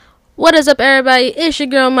What is up, everybody? It's your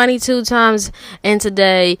girl Money Two Times, and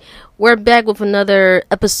today we're back with another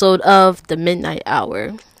episode of the Midnight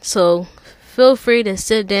Hour. So feel free to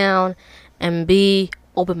sit down and be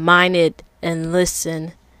open-minded and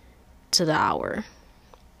listen to the hour.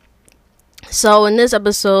 So in this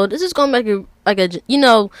episode, this is going to be a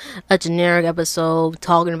generic episode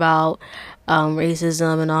talking about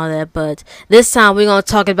racism and all that, but this time we're going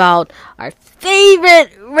to talk about our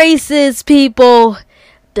favorite racist people,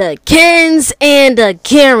 the Kens and the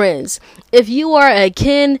Karens. If you are a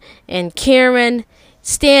Ken and Karen,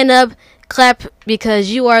 stand up, clap,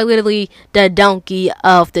 because you are literally the donkey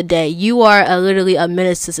of the day. You are literally a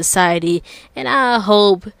menace to society, and I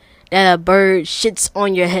hope that a bird shits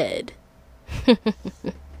on your head.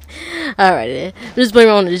 Alright, I'm just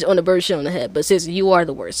blaming on the bird shit on the head, but seriously, you are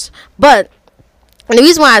the worst. But and the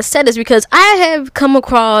reason why I said this because I have come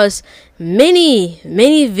across many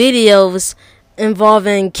videos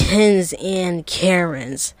involving Kens and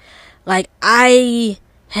Karens. Like, I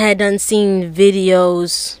had done seen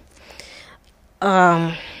videos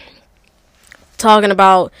talking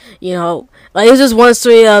about, like, it was just one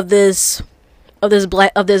story of this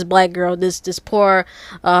black girl, this poor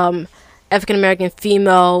African American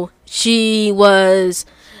female. She was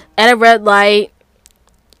at a red light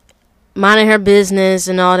minding her business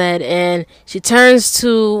and all that, and she turns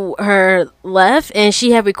to her left and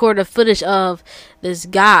she had recorded footage of this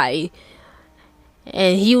guy,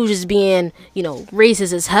 and he was just being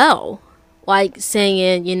racist as hell, like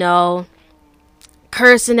saying,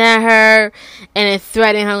 cursing at her and then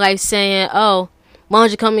threatening her life, saying, oh, why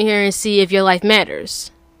don't you come in here and see if your life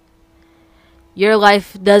matters? Your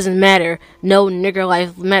life doesn't matter. No nigger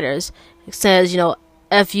life matters. It says,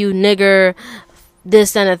 F you nigger,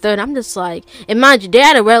 this and the third. I'm just like, and mind you, they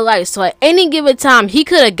had a red light, so at any given time he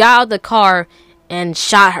could have got out of the car and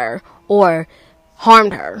shot her or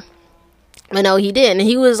harmed her. But no, he didn't. And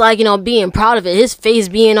he was like, being proud of it, his face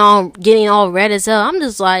getting all red as hell. I'm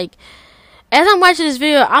just like, as I'm watching this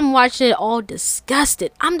video, I'm watching it all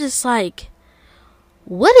disgusted. I'm just like,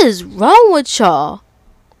 what is wrong with y'all?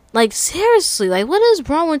 Like, seriously, like, what is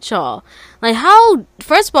wrong with y'all? Like,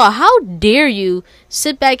 first of all, how dare you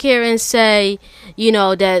sit back here and say,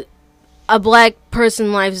 that a black person's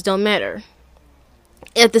lives don't matter?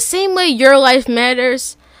 If the same way your life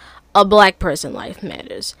matters, a black person's life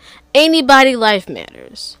matters. Anybody's life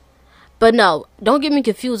matters. But no, don't get me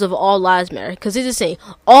confused of all lives matter, because it's just saying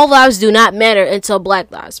all lives do not matter until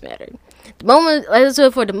black lives matter. The moment, like I said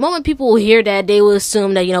before, the moment people will hear that, they will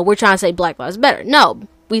assume that, we're trying to say black lives matter. No.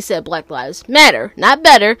 We said black lives matter, not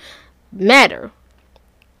better, matter.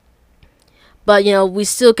 But we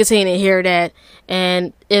still continue to hear that.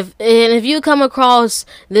 And if you come across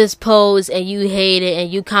this post and you hate it and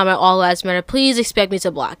you comment all lives matter, please expect me to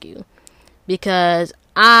block you, because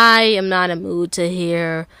I am not in a mood to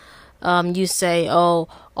hear you say, oh,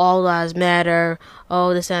 all lives matter,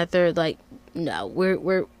 oh, this and the third. Like, no,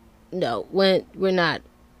 we're not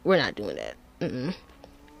doing that.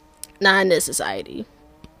 Not in this society.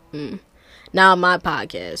 Not on my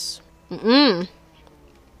podcast.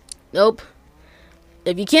 Nope.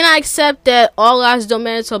 If you cannot accept that all lives don't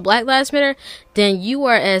matter until black lives matter, then you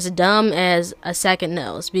are as dumb as a sack of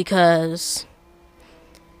nails. Because,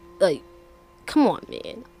 like, come on,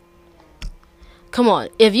 man. Come on.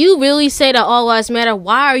 If you really say that all lives matter,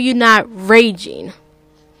 why are you not raging?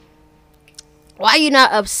 Why are you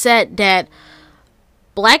not upset that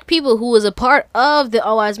black people who was a part of the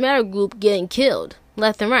All Lives Matter group getting killed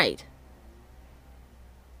left and right?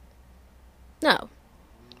 No.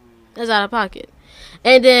 That's out of pocket.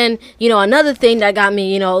 And then, another thing that got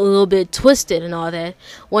me, a little bit twisted and all that,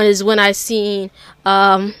 when I seen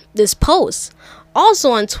this post also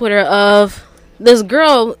on Twitter of this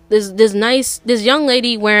girl, this young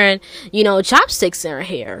lady wearing, chopsticks in her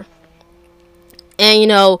hair. And,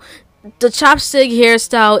 the chopstick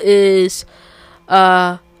hairstyle is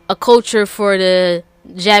a culture for the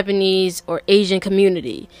Japanese or Asian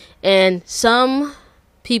community, and some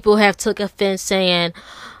people have took offense saying,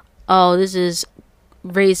 oh, this is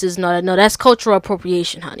racist. No, that's cultural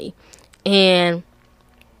appropriation, honey. And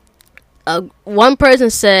one person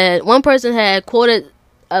had quoted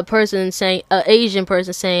a person saying, an Asian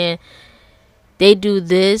person saying, they do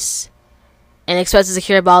this and expect us to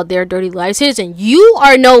hear about their dirty lives. Listen, you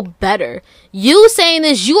are no better. You saying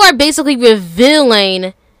this, you are basically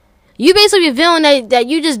revealing that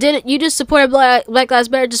you just did it. You just supported Black Lives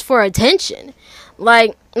Matter just for attention.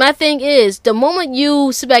 Like, my thing is, the moment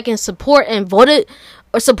you sit back and support and voted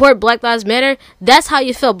or support Black Lives Matter, that's how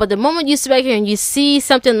you feel. But the moment you sit back here and you see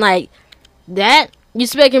something like that, You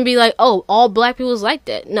expect and be like, oh, all black people is like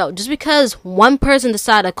that. No, just because one person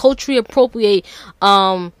decided to culturally appropriate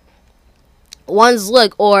one's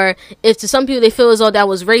look, or if to some people they feel as though that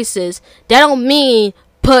was racist, that don't mean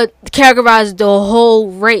categorize the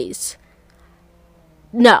whole race.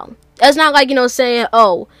 No, that's not like, saying,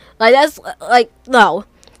 oh, like that's like, no,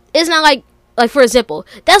 it's not like for example,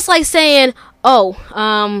 that's like saying, oh,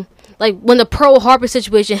 like when the Pearl Harbor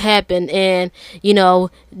situation happened, and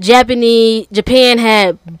Japan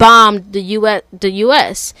had bombed the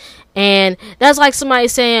U.S. and that's like somebody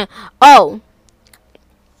saying, oh,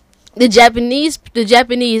 the Japanese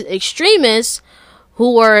extremists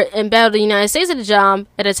who were in battle with the United States at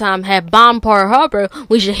the time had bombed Pearl Harbor.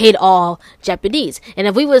 We should hate all Japanese. And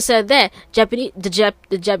if we would have said that, the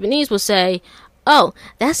Japanese would say, oh,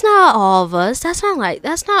 that's not all of us. That's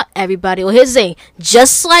not everybody. Well, here's the thing.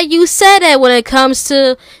 Just like you said that when it comes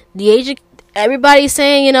to the Asian, everybody's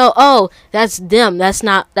saying, oh, that's them. That's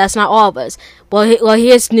not all of us. Well,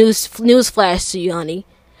 here's news flash to you, honey.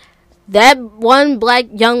 That one black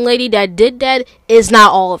young lady that did that is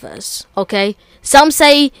not all of us. Okay. Some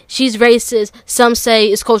say she's racist. Some say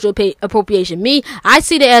it's cultural appropriation. I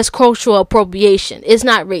see that as cultural appropriation. It's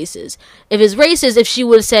not racist. If it's racist, if she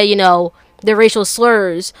would say, the racial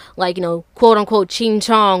slurs, like, quote unquote, ching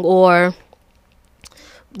chong, or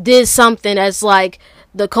did something that's like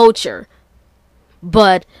the culture.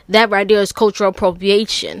 But that right there is cultural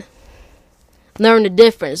appropriation. Learn the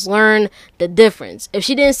difference. If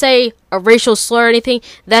she didn't say a racial slur or anything,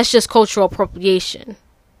 that's just cultural appropriation.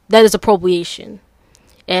 That is appropriation.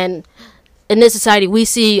 And in this society, we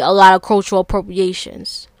see a lot of cultural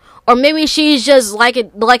appropriations. Or maybe she's just like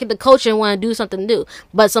the culture and want to do something new.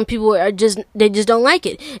 But some people they just don't like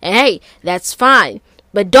it. And hey, that's fine.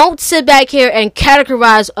 But don't sit back here and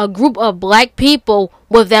categorize a group of black people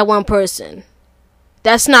with that one person.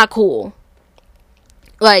 That's not cool.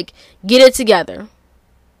 Like, get it together.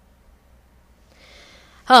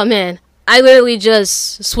 Oh man, I literally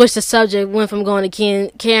just switched the subject, went from going to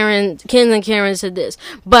Kens and Karens to this.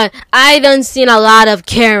 But I done seen a lot of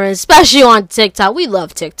Karens, especially on TikTok. We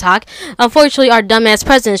love TikTok. Unfortunately, our dumbass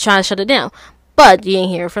president is trying to shut it down. But you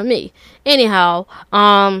ain't hear from me. Anyhow,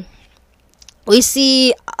 we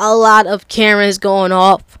see a lot of Karens going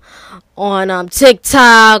off on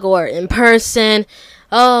TikTok or in person.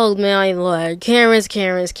 Oh my lord, Karens,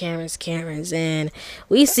 and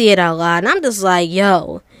we see it a lot. And I'm just like,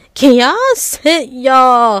 yo, can y'all sit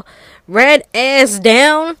y'all red ass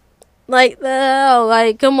down? Like,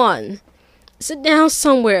 come on, sit down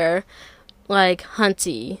somewhere. Like,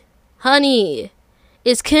 honey,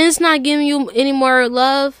 is Ken's not giving you any more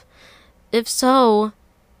love? If so,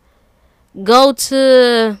 go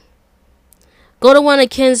to one of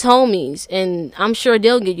Ken's homies, and I'm sure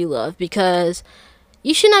they'll give you love, because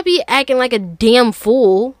you should not be acting like a damn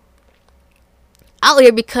fool out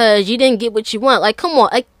here because you didn't get what you want. Like, come on,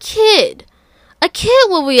 a kid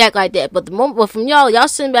will react like that. But from y'all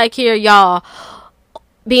sitting back here, y'all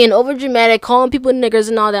being over dramatic, calling people niggers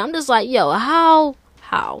and all that. I'm just like, yo, how?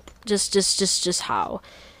 Just how?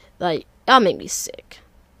 Like, y'all make me sick.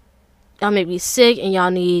 Y'all make me sick, and y'all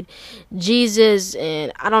need Jesus.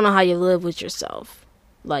 And I don't know how you live with yourself.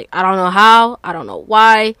 Like, I don't know how. I don't know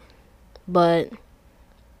why. But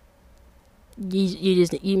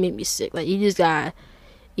you make me sick. Like, you gotta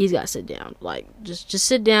sit down. Like, just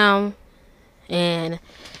sit down with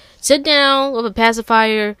a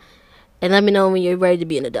pacifier and let me know when you're ready to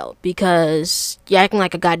be an adult, because you're acting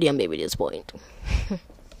like a goddamn baby at this point.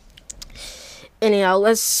 Anyhow,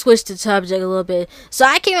 let's switch the subject a little bit. So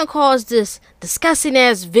I came across this disgusting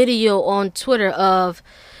ass video on Twitter of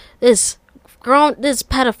this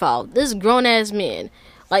pedophile, this grown ass man.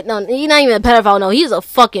 Like, no, he's not even a pedophile. No, he's a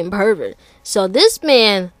fucking pervert. So this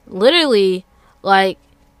man literally, like,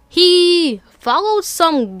 he followed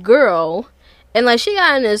some girl, and like, she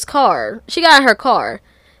got in her car,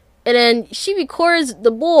 and then she records the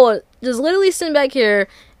boy just literally sitting back here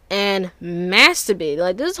and masturbating.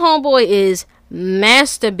 Like, this homeboy is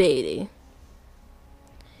masturbating.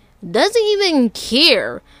 Doesn't even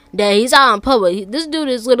care that he's out in public. This dude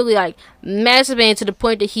is literally like masturbating to the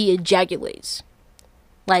point that he ejaculates.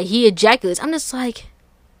 I'm just like,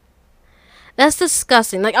 that's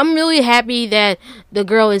disgusting. Like, I'm really happy that the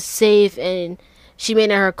girl is safe and she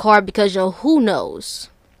made it in her car, because, who knows?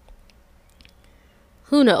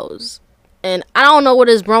 And I don't know what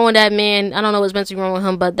is wrong with that man. I don't know what's meant to be wrong with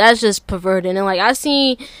him, but that's just perverted. And like, I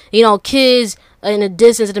seen, kids in the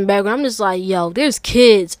distance in the background. I'm just like, yo, there's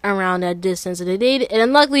kids around that distance.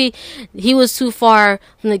 And luckily, he was too far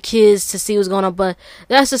from the kids to see what's going on. But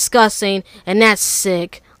that's disgusting, and that's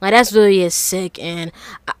sick. Like, that's really is sick. And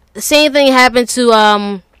The same thing happened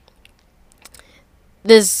to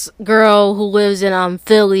this girl who lives in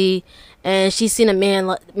Philly, and she's seen a man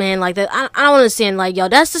like that. I don't understand. Like, yo,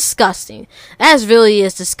 that's disgusting. That really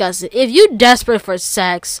is disgusting. If you desperate for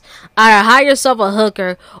sex, either hire yourself a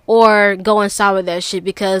hooker or go inside with that shit,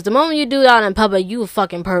 because the moment you do that in public, you a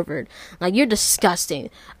fucking pervert. Like, you're disgusting.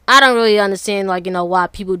 I don't really understand, like, why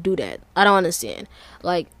people do that. I don't understand.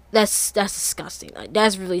 Like, that's disgusting. Like,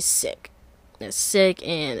 that's really sick. That's sick,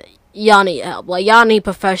 and y'all need help. Like, y'all need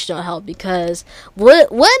professional help, because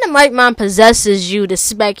what in the right mind possesses you to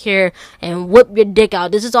sit back here and whip your dick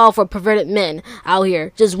out? This is all for perverted men out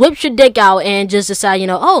here. Just whip your dick out and just decide,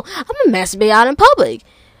 oh, I'm gonna masturbate out in public.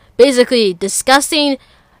 Basically, disgusting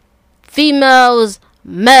females,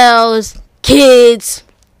 males, kids,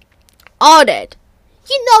 all that.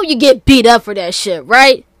 You get beat up for that shit,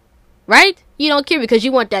 right? Right? You don't care because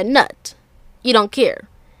you want that nut. You don't care.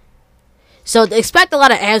 So expect a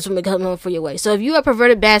lot of ads women coming for your way. So if you're a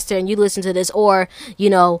perverted bastard and you listen to this, or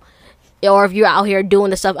or if you're out here doing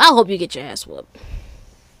this stuff, I hope you get your ass whooped.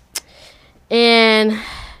 And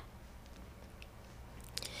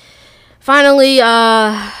finally,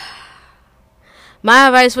 my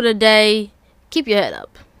advice for the day: keep your head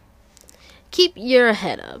up. Keep your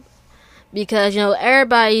head up, because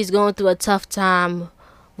everybody's going through a tough time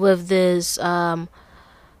with this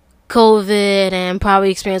COVID, and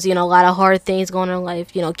probably experiencing a lot of hard things going on in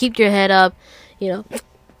life. Keep your head up. You're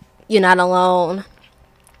not alone.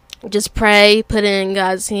 Just pray, put it in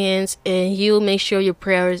God's hands, and He'll make sure your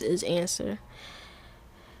prayers is answered.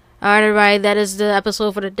 Alright, everybody, that is the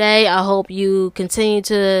episode for today. I hope you continue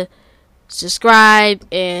to subscribe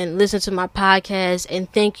and listen to my podcast, and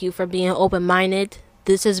thank you for being open-minded.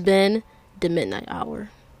 This has been The Midnight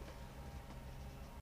Hour.